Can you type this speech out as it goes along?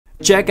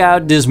Check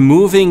out this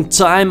moving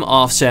time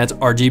offset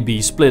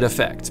RGB split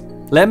effect.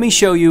 Let me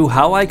show you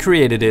how I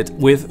created it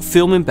with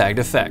Film Impact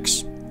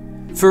effects.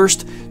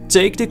 First,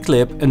 take the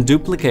clip and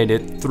duplicate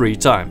it 3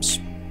 times.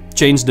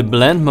 Change the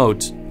blend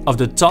mode of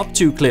the top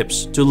 2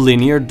 clips to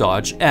linear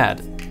dodge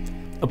add.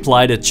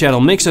 Apply the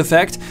channel mix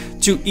effect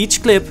to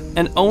each clip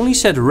and only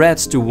set red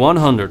to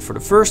 100 for the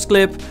first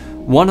clip,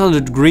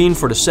 100 green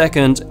for the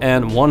second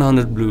and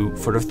 100 blue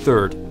for the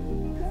third.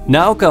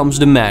 Now comes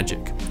the magic.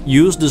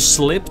 Use the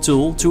slip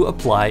tool to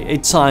apply a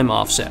time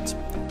offset.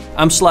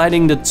 I'm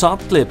sliding the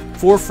top clip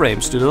 4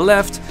 frames to the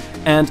left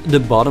and the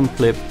bottom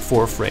clip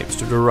 4 frames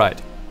to the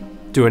right.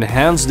 To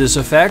enhance this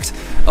effect,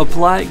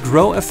 apply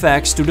Grow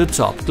Effects to the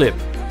top clip.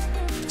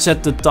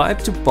 Set the type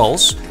to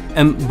pulse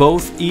and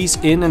both ease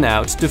in and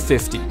out to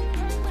 50.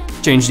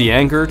 Change the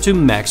anchor to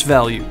max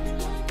value.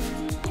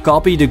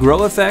 Copy the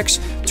Grow Effects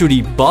to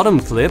the bottom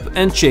clip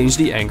and change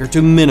the anchor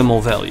to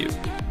minimal value.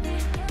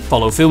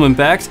 Follow Film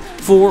Impact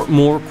for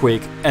more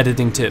quick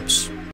editing tips.